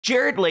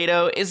Jared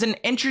Leto is an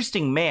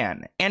interesting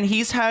man, and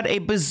he's had a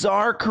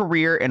bizarre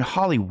career in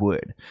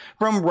Hollywood.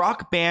 From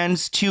rock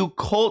bands to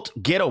cult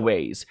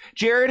getaways,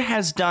 Jared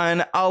has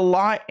done a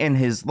lot in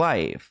his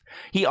life.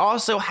 He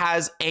also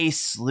has a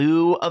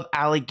slew of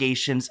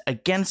allegations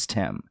against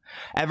him.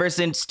 Ever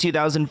since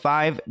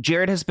 2005,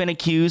 Jared has been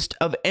accused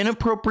of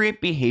inappropriate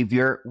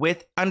behavior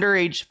with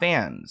underage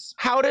fans.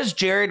 How does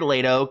Jared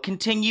Leto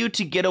continue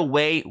to get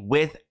away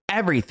with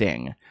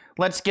everything?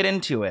 Let's get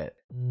into it.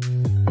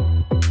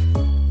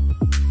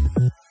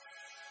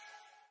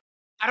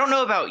 I don't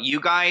know about you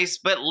guys,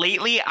 but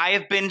lately I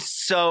have been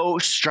so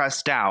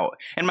stressed out.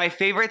 And my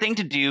favorite thing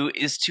to do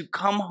is to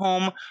come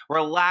home,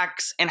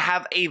 relax, and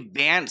have a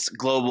Vance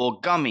Global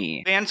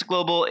gummy. Vance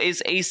Global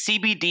is a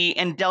CBD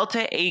and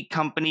Delta 8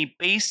 company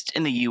based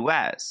in the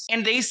US.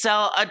 And they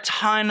sell a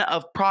ton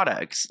of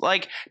products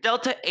like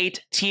Delta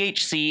 8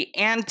 THC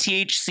and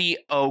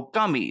THCO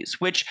gummies,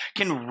 which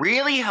can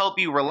really help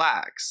you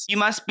relax. You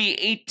must be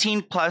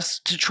 18 plus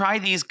to try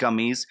these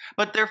gummies,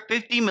 but they're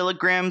 50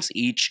 milligrams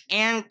each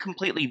and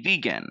completely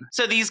vegan.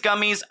 So these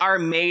gummies are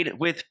made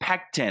with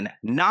pectin,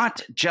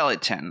 not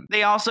gelatin.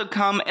 They also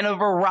come in a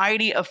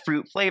variety of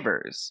fruit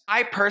flavors.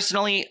 I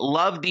personally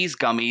love these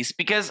gummies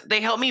because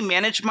they help me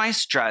manage my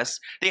stress,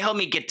 they help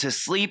me get to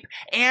sleep,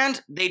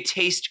 and they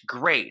taste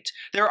great.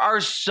 There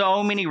are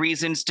so many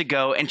reasons to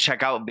go and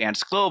check out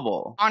Vance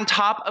Global. On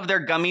top of their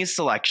gummy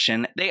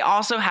selection, they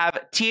also have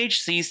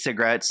THC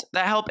cigarettes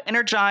that help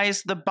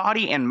energize the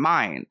body and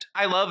mind.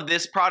 I love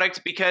this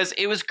product because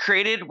it was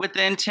created with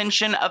the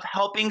intention of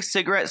helping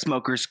cigarette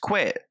smokers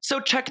quit.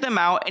 So check them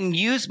out and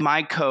use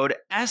my code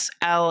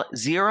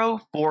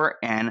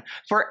SL04N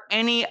for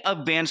any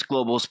of Vance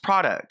Global's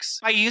products.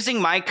 By using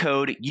my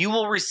code, you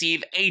will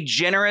receive a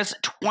generous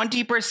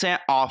 20%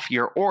 off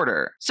your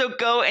order. So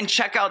go and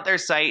check out their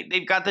site.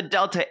 They've got the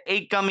Delta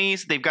 8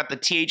 gummies, they've got the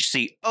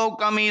THCO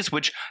gummies,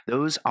 which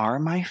those are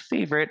my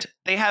favorite.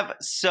 They have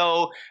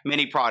so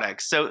many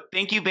products. So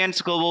thank you,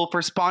 Vance Global, for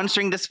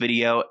sponsoring this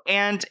video,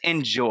 and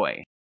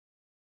enjoy.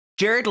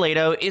 Jared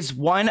Leto is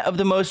one of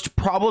the most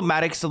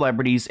problematic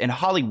celebrities in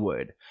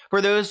Hollywood. For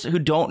those who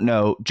don't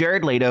know,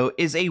 Jared Leto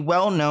is a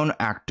well-known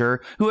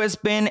actor who has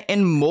been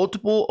in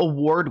multiple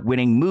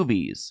award-winning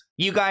movies.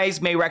 You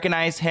guys may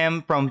recognize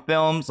him from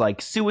films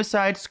like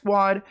Suicide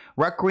Squad,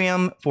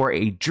 Requiem for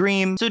a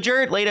Dream. So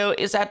Jared Leto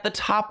is at the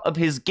top of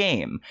his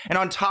game, and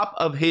on top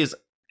of his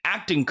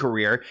acting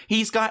career,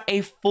 he's got a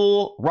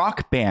full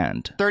rock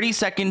band. 30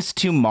 Seconds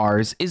to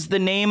Mars is the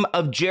name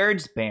of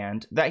Jared's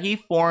band that he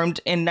formed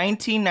in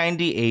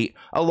 1998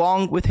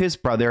 along with his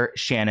brother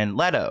Shannon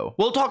Leto.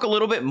 We'll talk a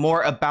little bit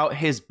more about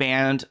his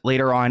band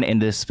later on in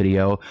this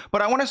video,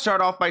 but I want to start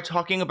off by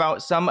talking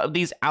about some of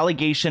these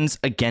allegations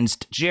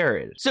against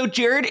Jared. So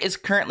Jared is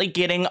currently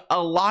getting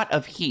a lot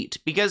of heat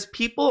because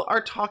people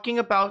are talking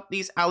about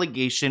these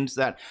allegations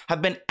that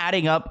have been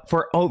adding up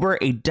for over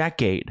a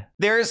decade.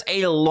 There's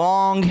a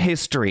long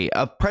history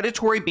of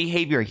predatory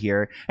behavior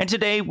here, and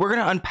today we're going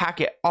to unpack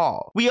it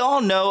all. We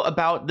all know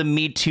about the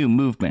Me Too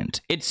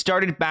movement. It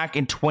started back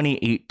in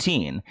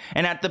 2018,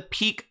 and at the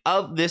peak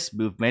of this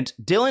movement,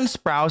 Dylan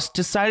Sprouse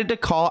decided to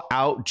call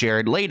out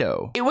Jared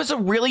Leto. It was a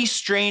really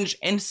strange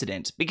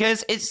incident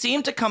because it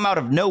seemed to come out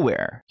of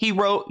nowhere. He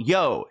wrote,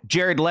 "Yo,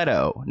 Jared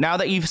Leto, now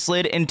that you've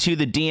slid into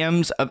the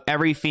DMs of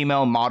every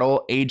female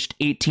model aged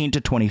 18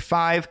 to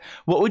 25,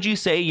 what would you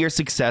say your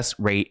success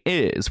rate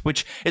is?"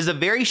 Which is a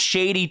very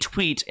shady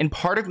tweet, and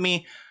part of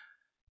me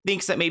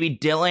thinks that maybe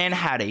Dylan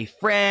had a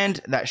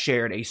friend that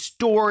shared a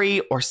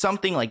story or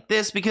something like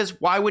this, because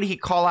why would he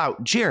call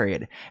out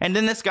Jared? And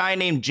then this guy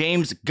named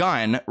James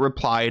Gunn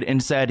replied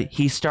and said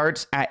he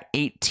starts at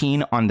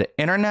 18 on the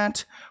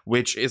internet,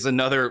 which is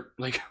another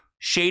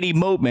shady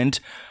moment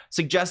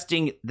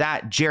suggesting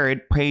that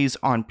Jared preys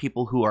on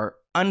people who are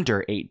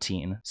under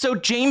 18. So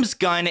James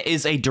Gunn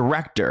is a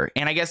director,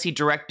 and I guess he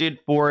directed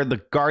for the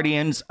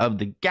Guardians of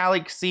the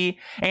Galaxy,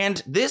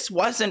 and this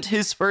wasn't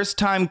his first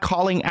time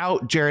calling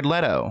out Jared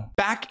Leto.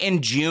 Back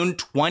in June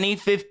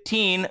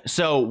 2015,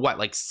 so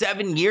what,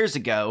 7 years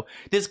ago,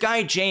 this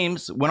guy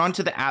James went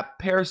onto the app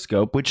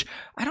Periscope, which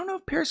I don't know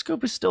if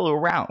Periscope is still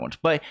around,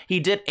 but he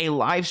did a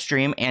live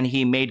stream and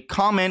he made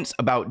comments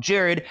about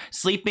Jared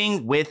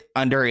sleeping with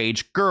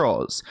underage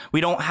girls. We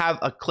don't have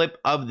a clip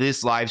of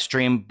this live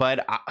stream,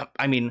 but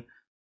I mean,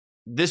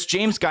 this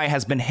James guy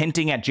has been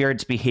hinting at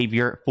Jared's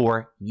behavior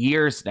for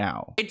years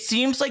now. It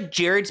seems like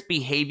Jared's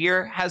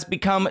behavior has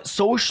become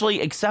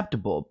socially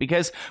acceptable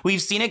because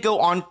we've seen it go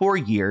on for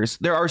years.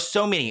 There are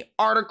so many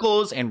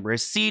articles and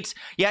receipts,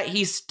 yet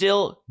he's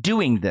still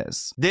doing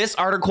this. This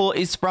article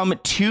is from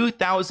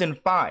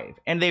 2005,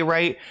 and they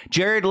write,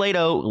 "Jared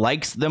Leto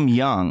likes them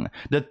young.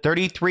 The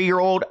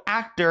 33-year-old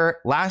actor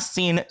last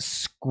seen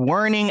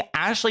squirting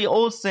Ashley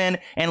Olsen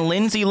and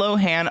Lindsay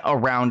Lohan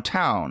around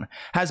town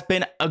has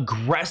been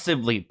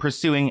aggressively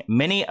pursuing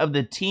many of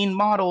the teen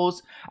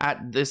models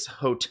at this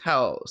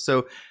hotel."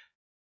 So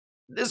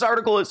This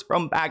article is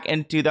from back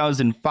in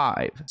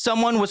 2005.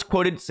 Someone was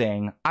quoted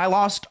saying, "I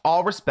lost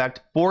all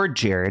respect for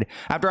Jared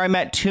after I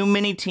met too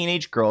many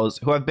teenage girls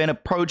who have been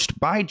approached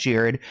by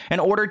Jared in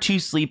order to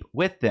sleep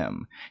with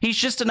them. He's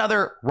just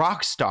another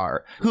rock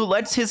star who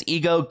lets his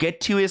ego get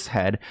to his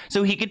head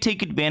so he could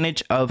take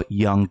advantage of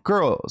young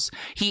girls.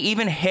 He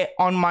even hit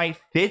on my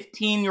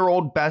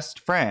 15-year-old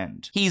best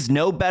friend. He's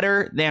no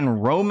better than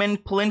Roman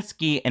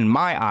Polanski in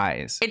my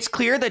eyes." It's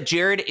clear that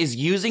Jared is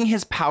using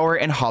his power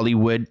in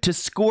Hollywood to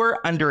score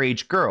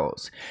underage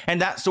girls,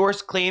 and that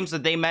source claims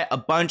that they met a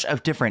bunch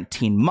of different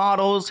teen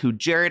models who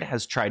Jared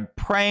has tried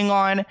preying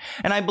on,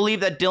 and I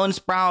believe that Dylan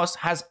Sprouse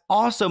has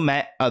also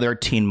met other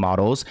teen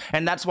models,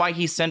 and that's why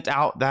he sent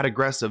out that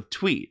aggressive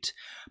tweet.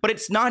 But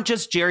it's not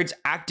just Jared's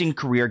acting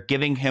career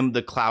giving him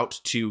the clout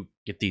to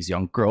get these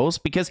young girls,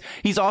 because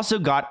he's also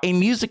got a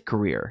music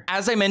career.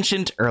 As I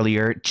mentioned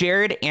earlier,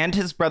 Jared and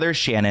his brother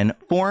Shannon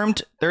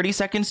formed 30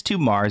 Seconds to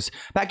Mars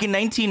back in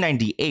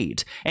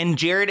 1998, and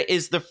Jared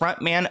is the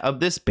frontman of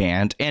this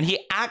band, and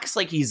he acts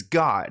like he's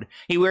God.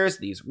 He wears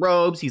these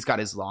robes, he's got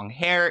his long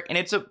hair, and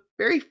it's a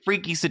very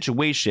freaky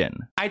situation.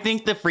 I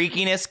think the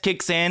freakiness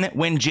kicks in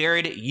when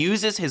Jared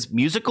uses his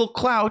musical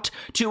clout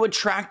to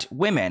attract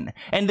women.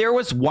 And there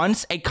was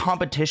once a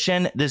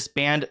competition this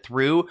band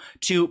threw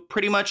to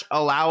pretty much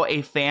allow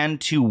a fan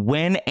to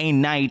win a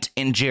night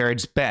in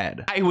Jared's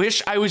bed. I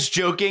wish I was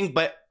joking,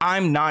 but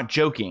I'm not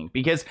joking,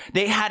 because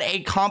they had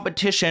a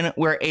competition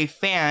where a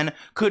fan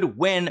could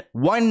win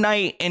one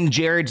night in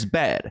Jared's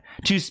bed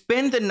to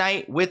spend the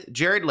night with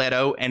Jared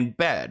Leto in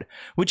bed,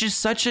 which is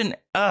such an,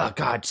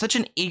 such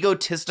an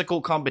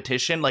egotistical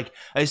competition, like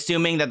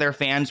assuming that their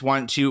fans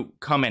want to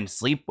come and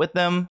sleep with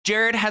them.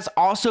 Jared has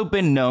also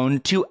been known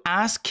to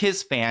ask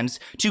his fans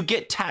to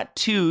get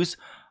tattoos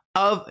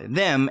of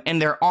them in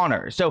their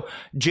honor. So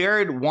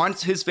Jared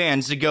wants his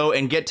fans to go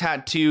and get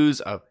tattoos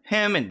of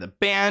him and the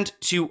band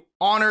to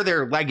honor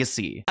their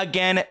legacy.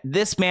 Again,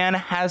 this man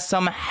has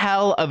some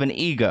hell of an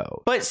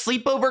ego. But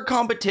sleepover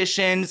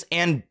competitions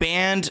and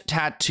band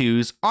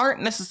tattoos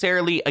aren't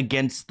necessarily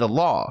against the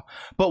law.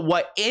 But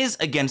what is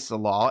against the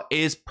law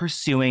is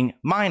pursuing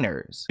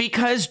minors.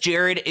 Because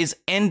Jared is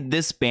in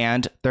this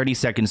band, 30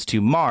 Seconds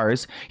to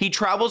Mars, he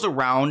travels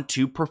around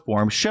to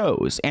perform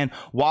shows. And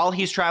while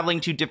he's traveling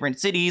to different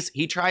cities,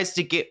 he tries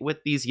to get with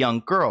these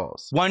young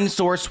girls. One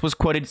source was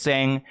quoted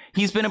saying,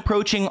 "He's been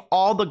approaching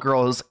all the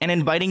girls and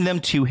inviting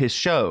them to his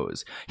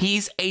shows.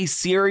 He's a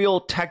serial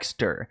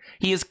texter.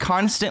 He is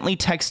constantly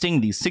texting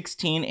these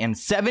 16 and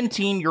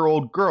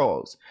 17-year-old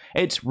girls.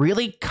 It's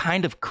really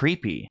kind of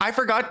creepy." I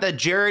forgot that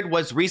Jared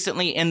was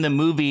recently in the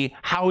movie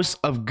House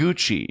of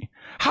Gucci.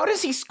 How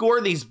does he score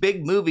these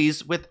big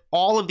movies with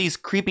all of these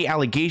creepy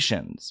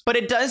allegations? But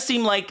it does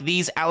seem like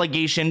these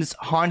allegations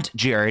haunt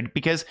Jared,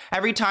 because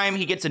every time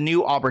he gets a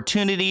new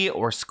opportunity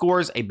or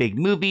scores a big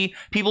movie,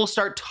 people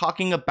start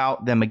talking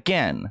about them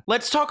again.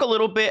 Let's talk a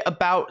little bit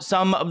about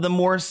some of the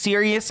more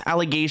serious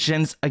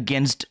allegations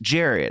against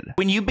Jared.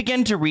 When you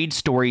begin to read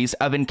stories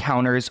of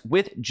encounters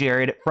with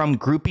Jared from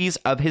groupies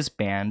of his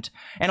band,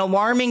 an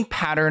alarming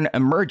pattern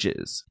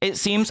emerges. It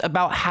seems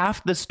about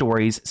half the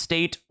stories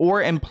state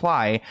or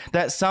imply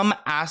that some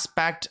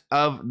aspect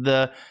of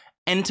the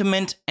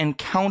intimate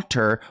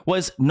encounter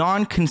was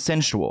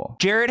non-consensual.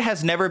 Jared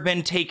has never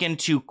been taken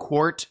to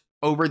court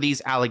over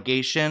these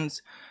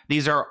allegations.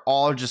 These are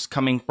all just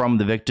coming from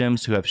the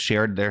victims who have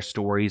shared their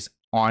stories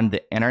on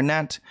the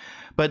internet.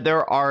 But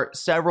there are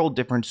several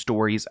different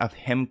stories of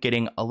him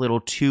getting a little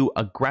too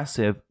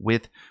aggressive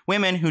with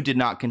women who did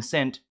not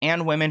consent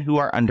and women who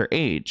are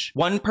underage.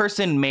 One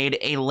person made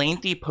a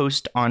lengthy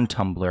post on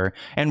Tumblr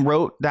and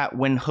wrote that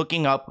when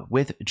hooking up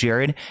with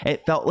Jared,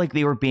 it felt like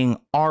they were being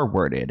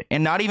R-worded,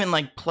 and not even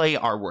like play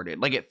R-worded.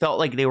 Like, it felt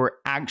like they were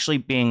actually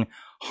being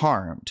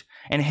harmed.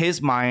 In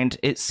his mind,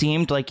 it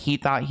seemed like he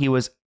thought he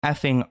was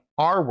effing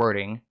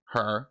R-wording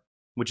her,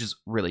 which is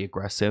really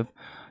aggressive.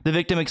 The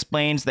victim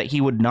explains that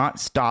he would not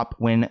stop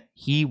when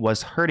he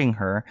was hurting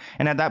her,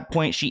 and at that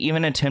point, she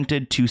even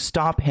attempted to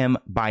stop him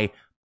by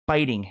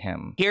biting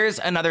him. Here's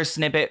another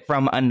snippet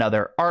from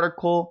another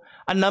article.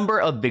 A number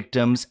of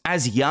victims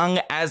as young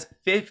as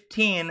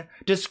 15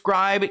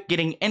 describe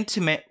getting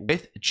intimate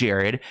with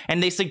Jared,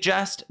 and they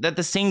suggest that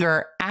the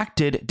singer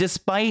acted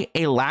despite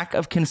a lack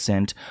of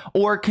consent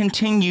or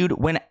continued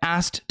when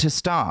asked to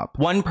stop.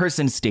 One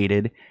person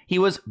stated, "He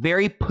was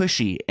very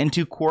pushy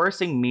into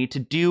coercing me to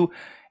do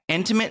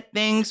intimate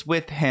things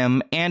with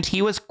him, and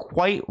he was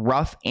quite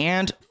rough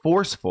and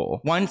forceful.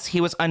 Once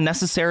he was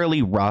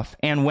unnecessarily rough,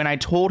 and when I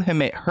told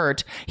him it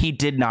hurt, he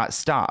did not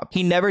stop.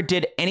 He never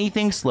did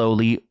anything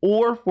slowly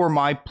or for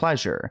my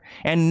pleasure.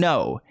 And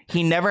no,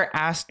 he never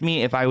asked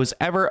me if I was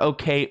ever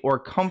okay or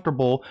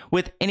comfortable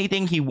with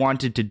anything he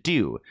wanted to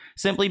do,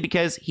 simply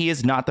because he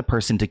is not the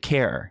person to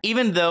care.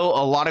 Even though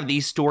a lot of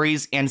these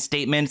stories and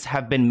statements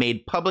have been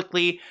made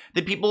publicly,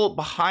 the people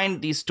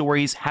behind these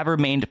stories have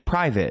remained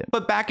private.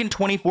 But back in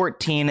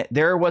 2014,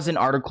 there was an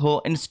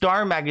article in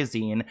Star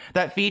magazine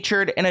that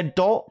featured an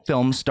adult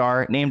film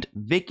star named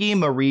Vicky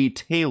Marie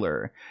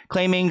Taylor,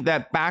 claiming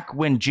that back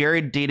when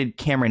Jared dated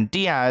Cameron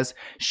Diaz,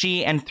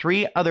 she and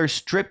 3 other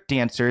strip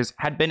dancers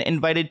had been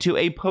invited to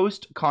a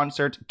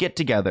post-concert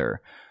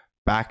get-together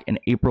back in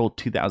April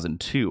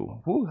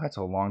 2002. Whew, that's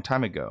a long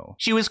time ago.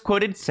 She was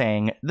quoted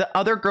saying, "The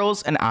other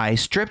girls and I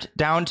stripped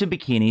down to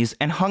bikinis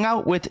and hung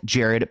out with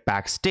Jared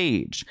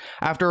backstage.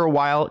 After a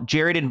while,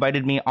 Jared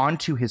invited me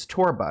onto his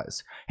tour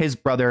bus. His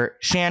brother,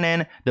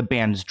 Shannon, the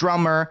band's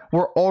drummer,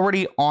 were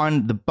already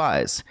on the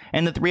bus,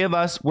 and the 3 of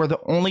us were the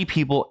only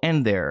people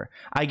in there.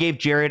 I gave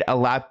Jared a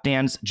lap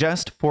dance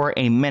just for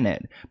a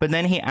minute, but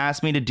then he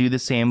asked me to do the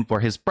same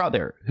for his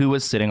brother, who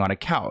was sitting on a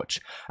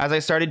couch. As I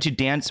started to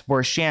dance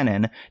for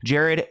Shannon,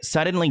 Jared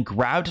suddenly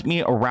grabbed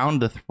me around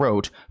the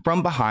throat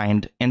from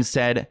behind and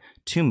said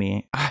to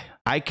me,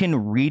 I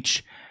can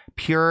reach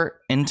pure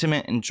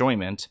intimate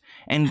enjoyment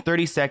in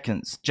 30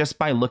 seconds just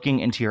by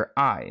looking into your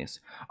eyes.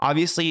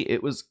 Obviously,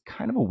 it was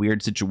kind of a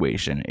weird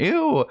situation."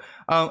 Ew.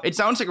 It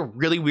sounds like a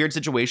really weird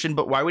situation,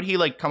 but why would he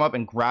like come up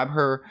and grab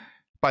her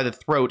by the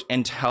throat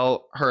and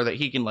tell her that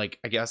he can, like,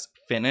 I guess,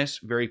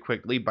 finish very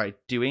quickly by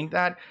doing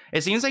that?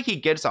 It seems like he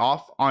gets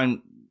off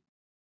on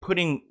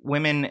putting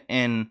women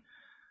in,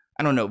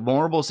 I don't know,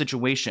 vulnerable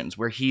situations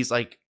where he's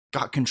like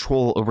got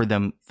control over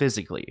them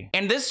physically.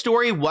 And this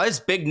story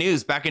was big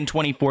news back in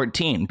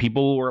 2014.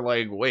 People were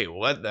like, wait,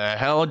 what the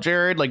hell,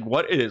 Jared? Like,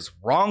 what is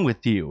wrong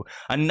with you?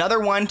 Another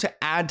one to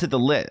add to the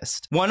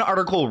list. One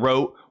article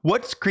wrote,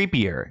 "What's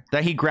creepier,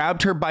 that he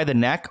grabbed her by the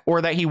neck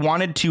or that he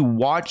wanted to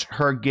watch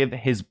her give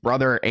his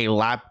brother a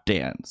lap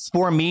dance?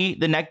 For me,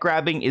 the neck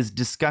grabbing is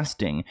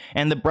disgusting,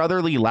 and the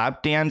brotherly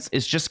lap dance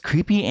is just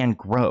creepy and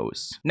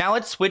gross." Now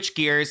let's switch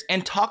gears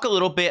and talk a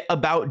little bit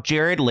about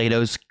Jared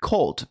Leto's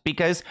cult,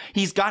 because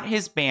he's got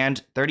his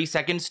band 30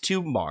 Seconds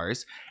to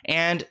Mars,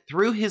 and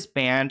through his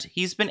band,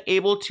 he's been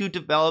able to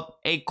develop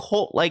a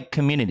cult-like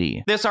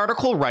community. This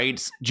article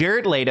writes,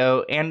 "Jared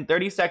Leto and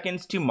 30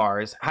 Seconds to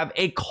Mars have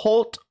a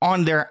cult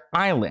on their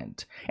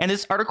island." And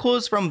this article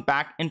is from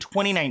back in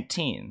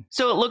 2019.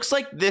 So it looks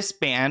like this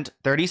band,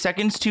 30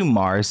 Seconds to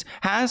Mars,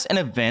 has an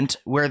event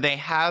where they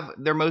have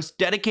their most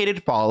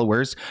dedicated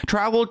followers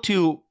travel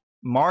to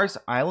Mars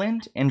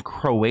Island in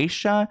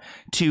Croatia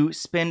to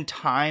spend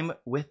time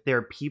with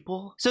their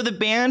people. So the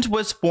band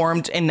was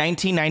formed in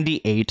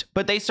 1998,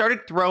 but they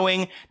started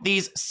throwing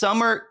these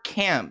summer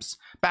camps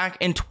back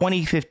in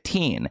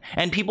 2015,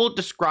 and people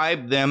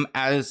describe them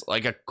as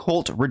like a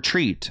cult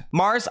retreat.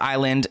 Mars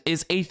Island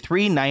is a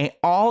 3-night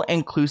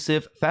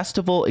all-inclusive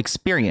festival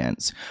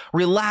experience.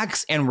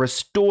 Relax and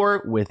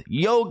restore with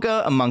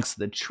yoga amongst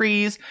the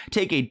trees,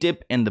 take a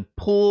dip in the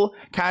pool,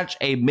 catch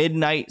a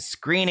midnight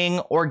screening,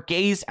 or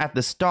gaze at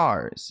the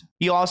stars.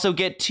 You also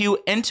get 2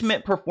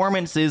 intimate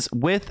performances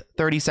with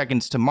 30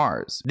 Seconds to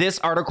Mars. This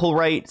article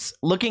writes,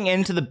 "Looking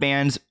into the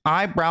band's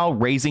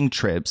eyebrow-raising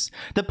trips,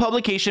 the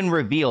publication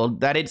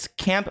revealed that its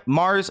Camp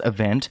Mars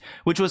event,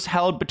 which was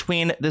held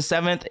between the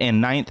 7th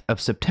and 9th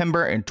of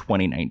September in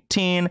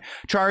 2019,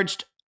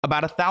 charged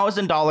about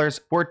 $1,000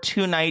 for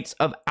 2 nights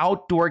of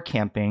outdoor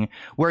camping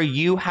where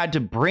you had to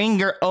bring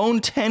your own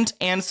tent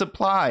and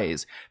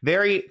supplies.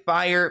 Very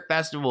Fire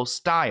Festival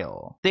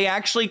style. They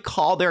actually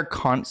call their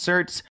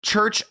concerts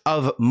Church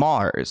of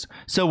Mars.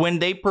 So when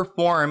they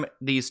perform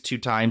these 2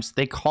 times,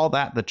 they call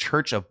that the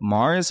Church of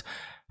Mars.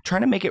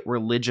 Trying to make it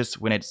religious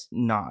when it's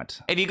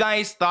not. If you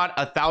guys thought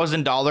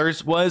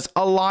 $1,000 was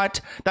a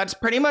lot, that's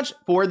pretty much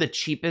for the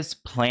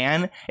cheapest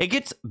plan. It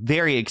gets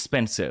very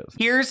expensive.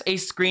 Here's a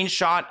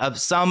screenshot of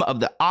some of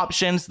the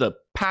options, the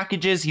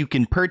packages you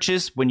can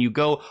purchase when you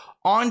go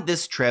on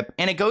this trip,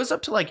 and it goes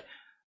up to like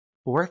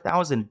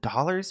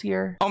 $4,000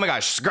 here. Oh my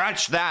gosh,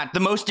 scratch that.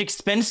 The most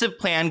expensive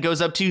plan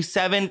goes up to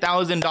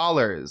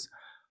 $7,000.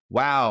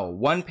 Wow,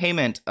 one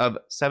payment of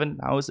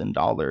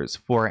 $7,000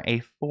 for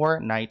a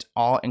 4-night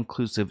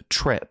all-inclusive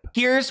trip.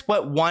 Here's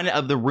what one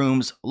of the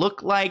rooms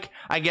look like.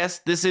 I guess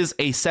this is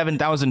a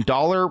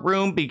 $7,000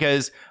 room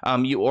because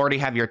you already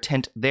have your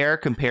tent there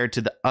compared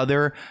to the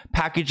other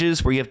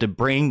packages where you have to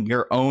bring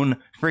your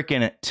own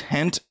freaking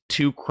tent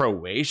to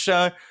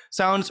Croatia.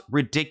 Sounds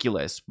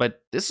ridiculous,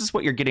 but this is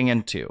what you're getting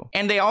into.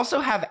 And they also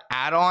have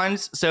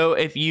add-ons. So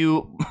if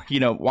you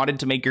wanted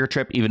to make your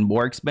trip even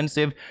more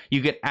expensive,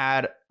 you could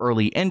add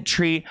early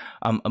entry,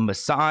 a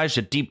massage,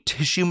 a deep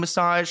tissue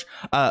massage,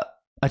 a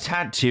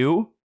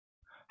tattoo.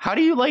 How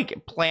do you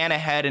like plan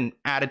ahead and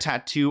add a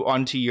tattoo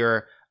onto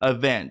your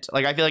event.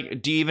 Like, I feel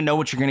like, do you even know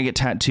what you're gonna get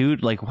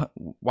tattooed? Like,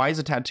 why is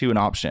a tattoo an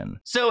option?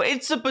 So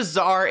it's a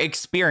bizarre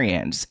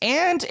experience,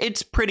 and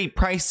it's pretty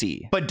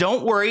pricey. But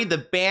don't worry, the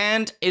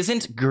band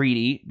isn't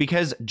greedy,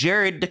 because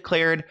Jared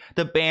declared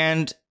the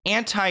band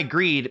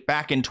anti-greed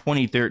back in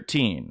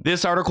 2013.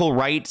 This article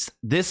writes,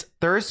 "This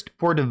thirst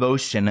for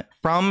devotion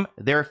from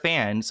their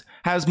fans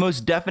has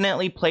most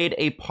definitely played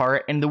a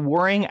part in the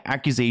worrying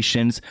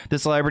accusations the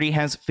celebrity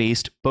has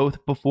faced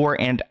both before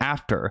and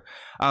after."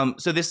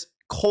 So this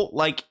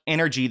cult-like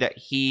energy that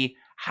he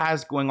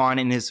has going on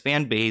in his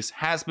fan base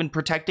has been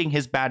protecting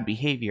his bad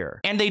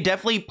behavior. And they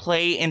definitely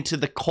play into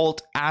the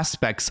cult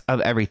aspects of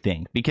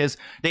everything, because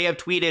they have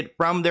tweeted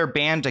from their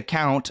band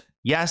account,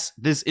 "Yes,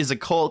 this is a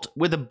cult,"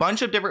 with a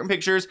bunch of different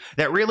pictures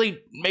that really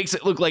makes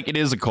it look like it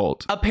is a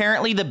cult.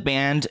 Apparently, the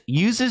band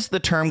uses the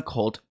term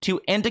cult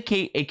to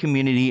indicate a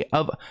community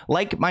of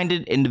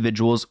like-minded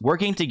individuals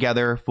working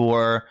together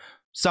for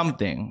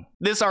something.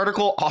 This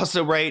article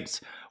also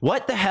writes,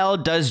 "What the hell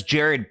does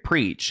Jared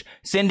preach?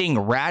 Sending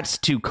rats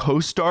to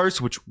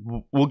co-stars?" Which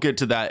we'll get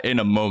to that in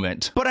a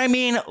moment. But I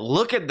mean,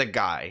 look at the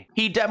guy.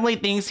 He definitely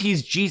thinks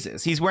he's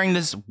Jesus. He's wearing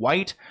this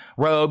white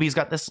robe. He's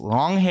got this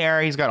long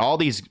hair. He's got all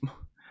these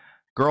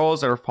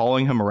girls that are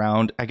following him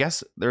around. I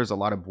guess there's a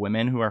lot of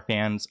women who are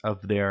fans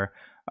of their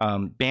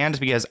band,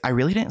 because I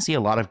really didn't see a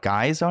lot of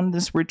guys on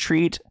this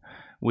retreat,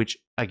 which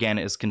again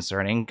is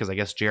concerning, because I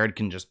guess Jared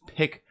can just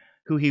pick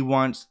who he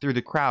wants through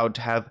the crowd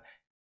to have,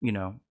 you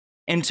know,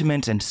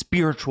 intimate and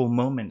spiritual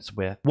moments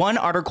with. One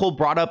article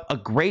brought up a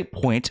great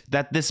point,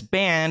 that this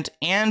band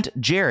and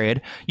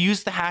Jared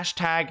used the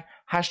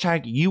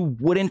hashtag you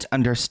wouldn't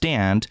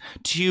understand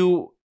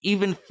to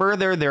even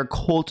further their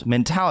cult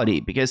mentality,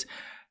 because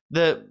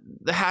the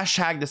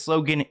hashtag, the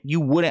slogan, "you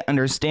wouldn't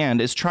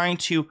understand," is trying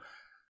to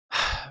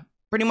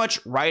pretty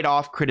much write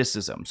off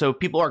criticism. So if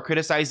people are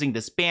criticizing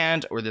this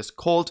band or this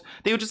cult,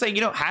 they would just say, you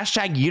know,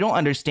 hashtag you don't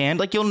understand,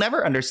 like you'll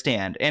never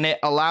understand. And it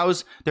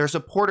allows their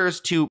supporters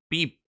to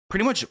be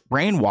pretty much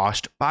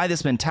brainwashed by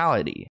this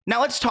mentality.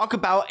 Now let's talk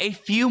about a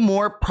few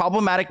more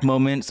problematic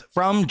moments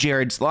from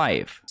Jared's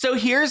life. So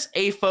here's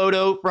a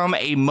photo from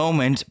a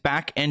moment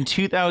back in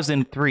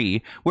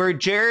 2003 where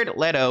Jared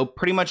Leto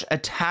pretty much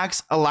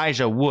attacks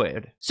Elijah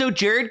Wood. So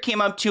Jared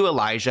came up to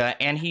Elijah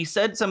and he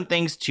said some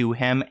things to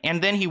him,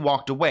 and then he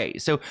walked away.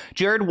 So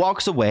Jared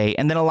walks away,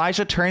 and then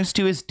Elijah turns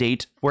to his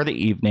date for the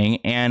evening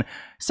and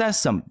says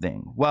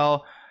something.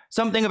 Well,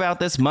 something about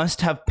this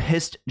must have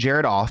pissed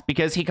Jared off,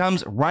 because he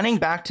comes running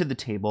back to the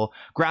table,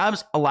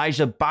 grabs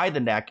Elijah by the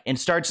neck, and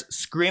starts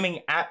screaming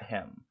at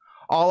him.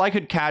 All I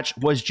could catch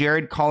was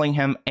Jared calling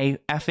him a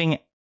effing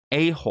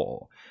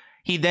a-hole.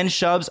 He then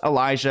shoves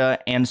Elijah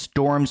and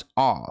storms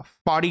off.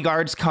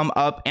 Bodyguards come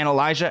up, and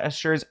Elijah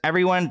assures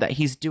everyone that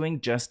he's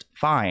doing just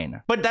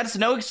fine. But that's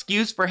no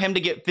excuse for him to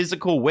get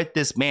physical with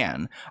this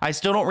man. I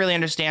still don't really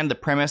understand the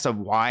premise of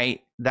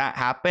why that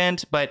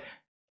happened, but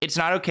it's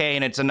not okay,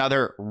 and it's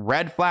another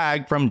red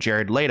flag from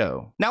Jared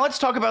Leto. Now let's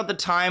talk about the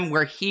time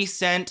where he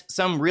sent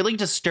some really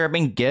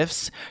disturbing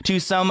gifts to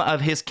some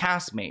of his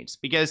castmates,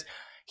 because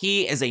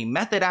he is a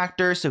method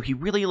actor, so he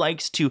really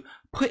likes to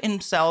put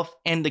himself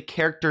in the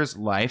character's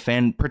life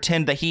and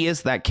pretend that he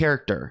is that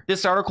character.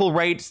 This article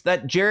writes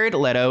that Jared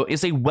Leto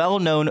is a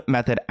well-known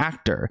method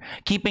actor,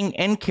 keeping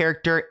in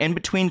character in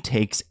between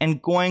takes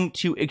and going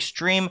to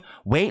extreme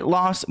weight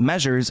loss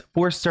measures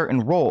for certain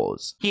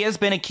roles. He has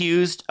been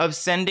accused of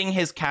sending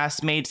his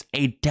castmates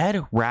a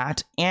dead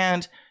rat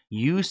and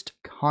used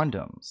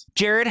condoms.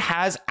 Jared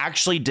has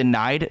actually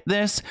denied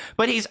this,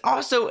 but he's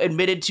also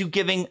admitted to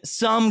giving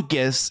some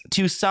gifts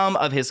to some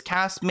of his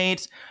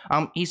castmates.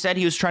 He said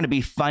he was trying to be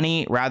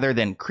funny rather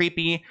than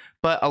creepy,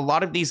 but a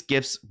lot of these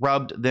gifts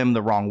rubbed them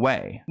the wrong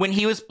way. When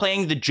he was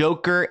playing the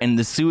Joker in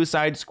the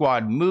Suicide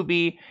Squad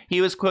movie, he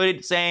was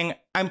quoted saying,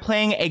 "I'm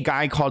playing a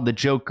guy called the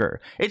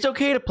Joker. It's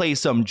okay to play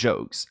some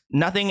jokes.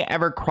 Nothing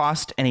ever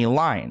crossed any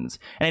lines,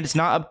 and it's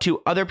not up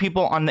to other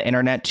people on the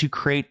internet to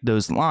create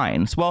those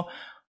lines." Well,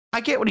 I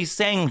get what he's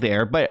saying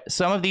there, but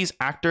some of these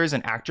actors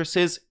and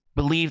actresses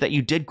believe that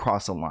you did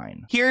cross a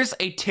line. Here's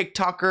a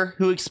TikToker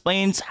who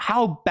explains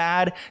how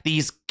bad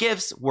these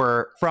gifts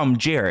were from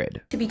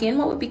Jared. To begin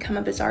what would become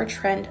a bizarre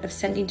trend of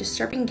sending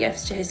disturbing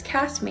gifts to his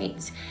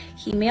castmates,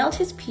 he mailed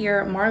his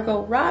peer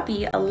Margot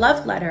Robbie a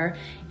love letter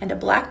and a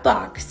black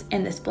box,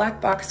 and this black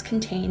box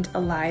contained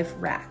a live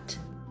rat.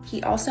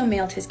 He also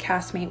mailed his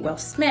castmate Will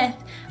Smith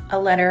a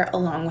letter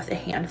along with a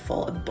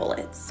handful of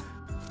bullets.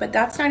 But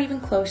that's not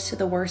even close to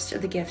the worst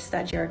of the gifts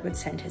that Jared would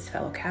send his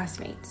fellow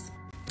castmates.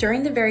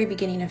 During the very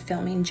beginning of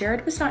filming,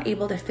 Jared was not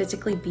able to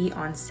physically be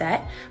on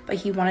set, but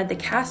he wanted the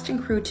cast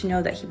and crew to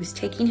know that he was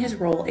taking his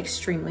role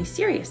extremely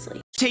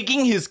seriously.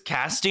 Taking his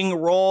casting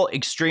role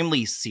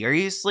extremely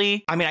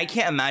seriously? I mean, I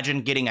can't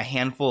imagine getting a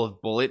handful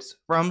of bullets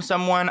from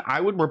someone.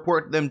 I would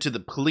report them to the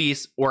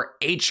police or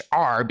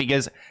HR,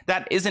 because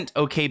that isn't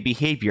okay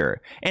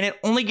behavior, and it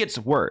only gets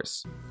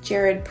worse.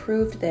 Jared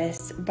proved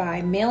this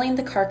by mailing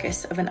the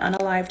carcass of an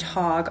unalived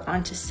hog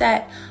onto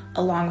set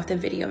along with a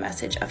video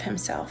message of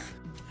himself.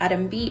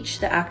 Adam Beach,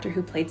 the actor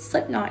who played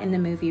Slipknot in the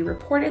movie,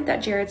 reported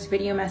that Jared's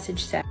video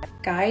message said,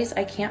 "Guys,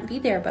 I can't be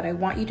there, but I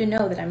want you to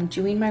know that I'm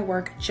doing my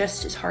work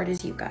just as hard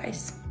as you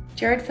guys."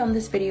 Jared filmed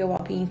this video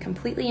while being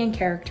completely in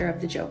character of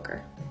the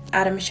Joker.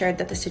 Adam shared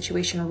that the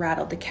situation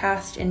rattled the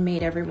cast and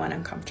made everyone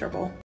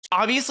uncomfortable.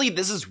 Obviously,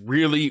 this is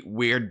really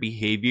weird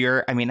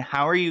behavior. I mean,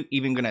 how are you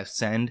even going to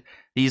send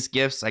these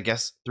gifts? I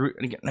guess through,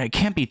 it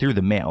can't be through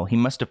the mail. He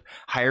must have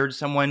hired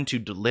someone to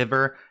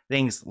deliver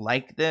things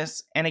like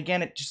this. And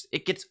again,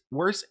 it gets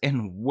worse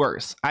and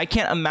worse. I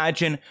can't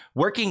imagine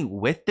working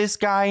with this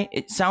guy.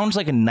 It sounds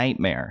like a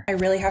nightmare. I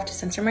really have to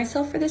censor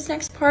myself for this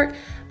next part,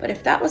 but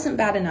if that wasn't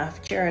bad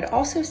enough, Jared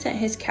also sent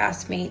his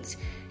castmates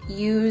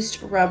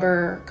used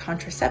rubber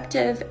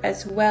contraceptive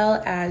as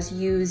well as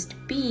used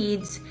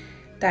beads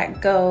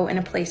that go in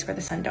a place where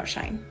the sun don't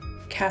shine.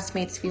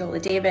 Castmates Viola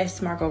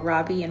Davis, Margot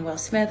Robbie, and Will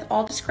Smith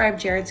all described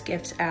Jared's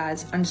gifts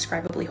as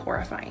undescribably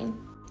horrifying.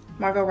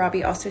 Margot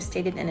Robbie also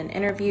stated in an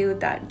interview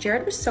that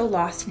Jared was so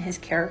lost in his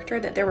character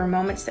that there were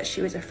moments that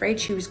she was afraid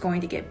she was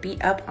going to get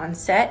beat up on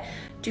set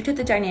due to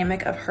the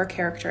dynamic of her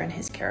character and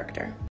his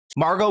character.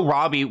 Margot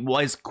Robbie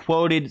was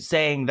quoted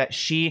saying that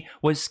she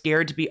was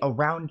scared to be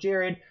around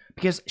Jared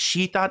because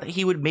she thought that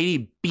he would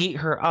maybe beat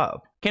her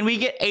up. Can we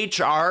get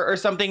HR or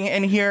something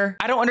in here?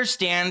 I don't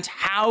understand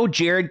how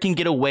Jared can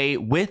get away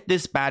with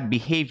this bad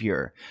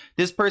behavior.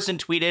 This person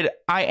tweeted,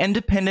 "I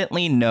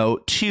independently know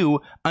 2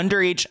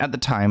 underage at the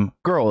time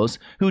girls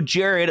who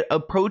Jared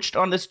approached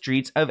on the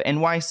streets of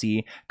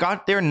NYC,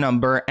 got their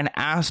number, and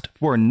asked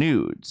for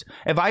nudes.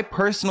 If I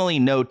personally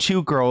know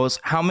 2 girls,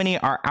 how many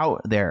are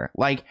out there?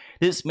 Like,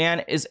 this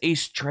man is a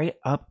straight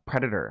up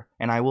predator,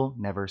 and I will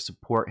never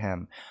support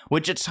him."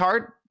 Which it's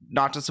hard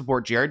not to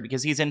support Jared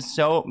because he's in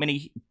so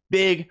many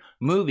big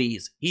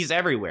movies. He's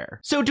everywhere.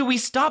 So do we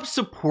stop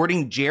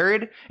supporting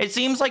Jared? It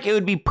seems like it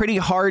would be pretty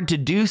hard to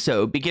do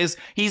so because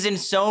he's in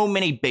so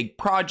many big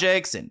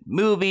projects and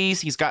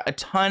movies. He's got a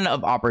ton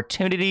of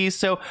opportunities.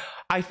 So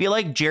I feel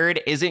like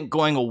Jared isn't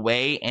going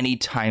away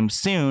anytime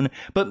soon,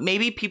 but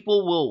maybe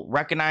people will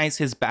recognize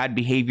his bad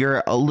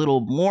behavior a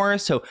little more,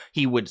 so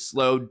he would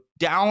slow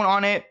down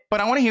on it. But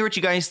I want to hear what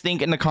you guys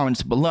think in the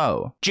comments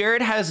below.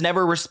 Jared has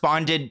never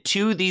responded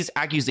to these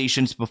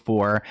accusations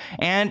before,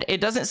 and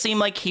it doesn't seem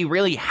like he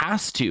really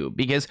has to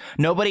because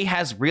nobody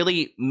has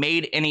really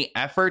made any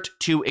effort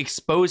to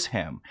expose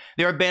him.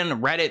 There have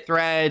been Reddit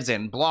threads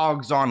and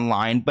blogs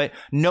online, but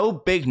no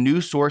big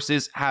news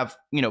sources have,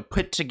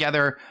 put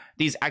together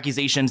these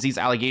accusations, these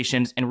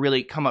allegations, and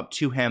really come up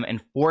to him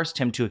and forced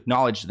him to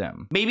acknowledge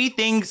them. Maybe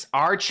things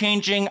are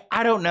changing.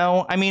 I don't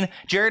know. I mean,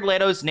 Jared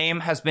Leto's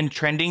name has been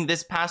trending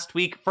this past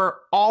week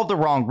for all the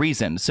wrong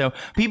reasons. So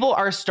people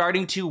are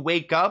starting to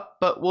wake up,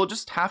 but we'll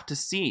just have to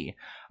see.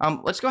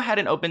 Let's go ahead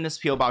and open this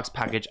PO Box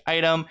package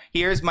item.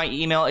 Here's my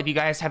email. If you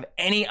guys have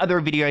any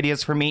other video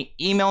ideas for me,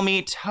 email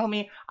me, tell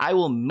me, I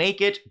will make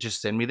it.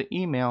 Just send me the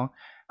email.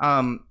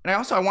 And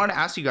I wanted to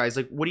ask you guys,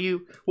 like,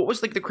 what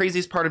was like the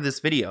craziest part of this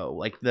video?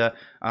 Like the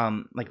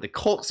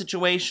cult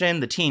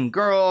situation, the teen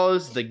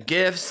girls, the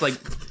gifts. Like,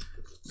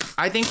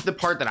 I think the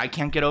part that I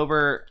can't get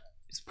over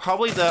is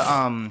probably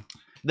the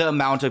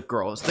amount of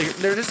girls.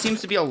 There just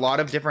seems to be a lot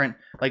of different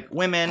like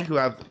women who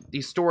have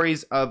these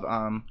stories of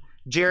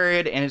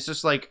Jared, and it's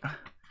just like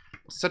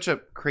such a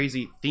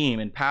crazy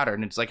theme and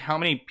pattern. It's like, how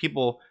many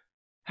people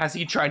has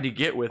he tried to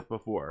get with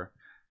before?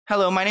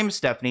 Hello, my name is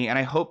Stephanie, and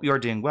I hope you are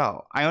doing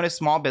well. I own a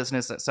small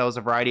business that sells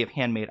a variety of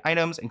handmade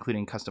items,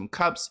 including custom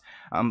cups,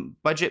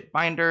 budget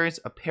binders,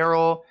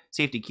 apparel,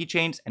 safety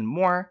keychains, and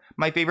more.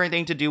 My favorite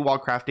thing to do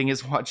while crafting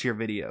is watch your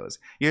videos.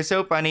 You're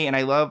so funny, and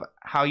I love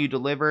how you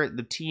deliver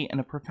the tea in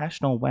a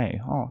professional way.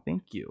 Oh,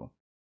 thank you.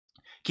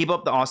 Keep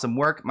up the awesome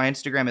work. My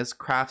Instagram is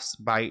crafts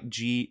by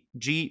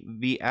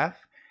GVF,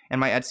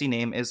 and my Etsy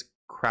name is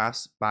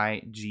crafts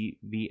by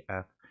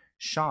GVF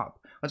shop.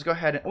 Let's go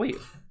ahead and wait.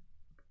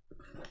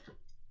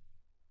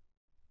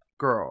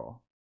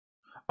 Girl.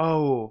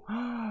 Oh,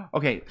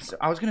 okay. So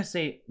I was gonna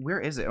say, where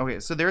is it? Okay,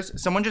 so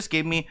someone just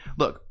gave me,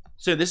 look,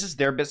 so this is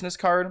their business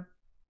card,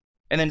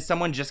 and then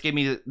someone just gave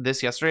me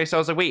this yesterday. So I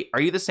was like, wait,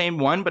 are you the same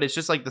one? But it's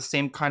just like the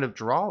same kind of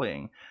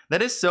drawing.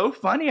 That is so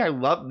funny. I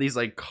love these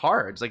like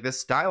cards, like this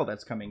style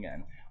that's coming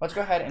in. Let's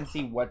go ahead and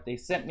see what they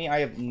sent me.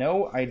 I have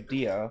no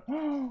idea.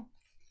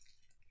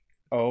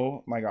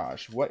 Oh my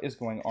gosh, what is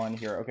going on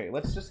here? Okay,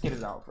 let's just get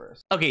it out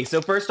first. Okay,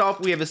 so first off,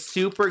 we have a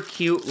super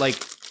cute like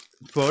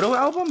photo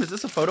album. Is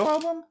this a photo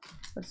album?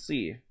 Let's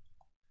see.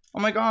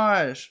 Oh my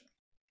gosh.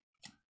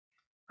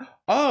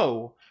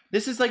 Oh,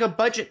 this is like a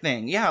budget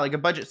thing. Yeah, like a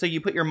budget. So you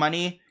put your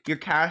money, your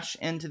cash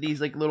into these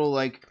like little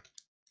like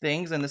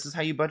things, and this is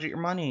how you budget your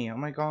money. Oh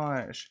my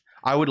gosh.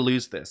 I would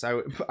lose this. I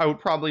would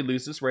probably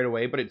lose this right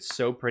away, but it's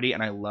so pretty,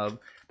 and I love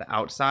the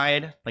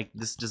outside, like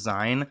this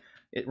design.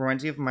 It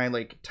reminds me of my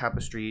like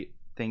tapestry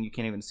thing you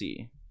can't even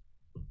see.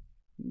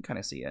 You can kind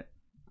of see it.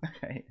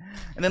 Okay.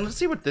 And then let's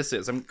see what this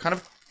is. I'm kind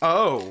of,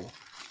 oh,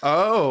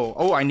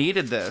 I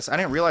needed this. I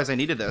didn't realize I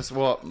needed this.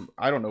 Well,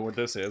 I don't know what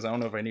this is. I don't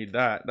know if I need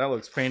that. That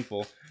looks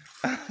painful.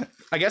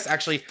 I guess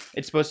actually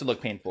it's supposed to look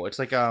painful. It's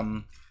like,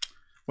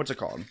 what's it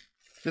called?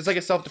 It's like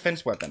a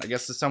self-defense weapon. I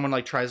guess if someone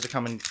like tries to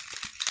come and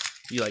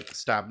you like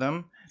stab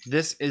them.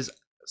 This is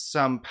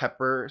some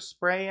pepper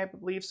spray, I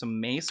believe, some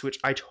mace, which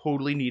I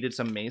totally needed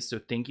some mace, so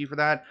thank you for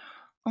that.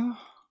 Oh,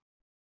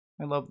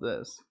 I love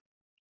this.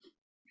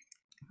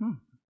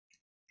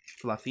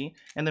 Fluffy.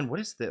 And then what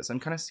is this? I'm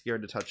kind of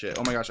scared to touch it.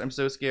 Oh my gosh, I'm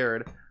so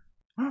scared.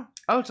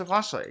 Oh, it's a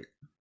flashlight.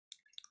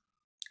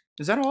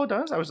 Is that all it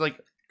does? I was like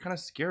kind of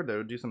scared though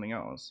to do something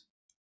else.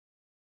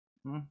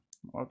 I'll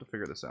have to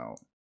figure this out.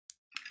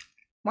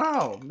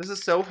 Wow, this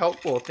is so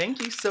helpful. Thank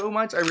you so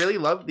much. I really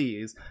love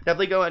these.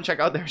 Definitely go and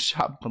check out their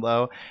shop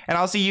below. And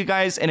I'll see you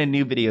guys in a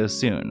new video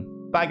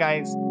soon. Bye,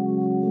 guys.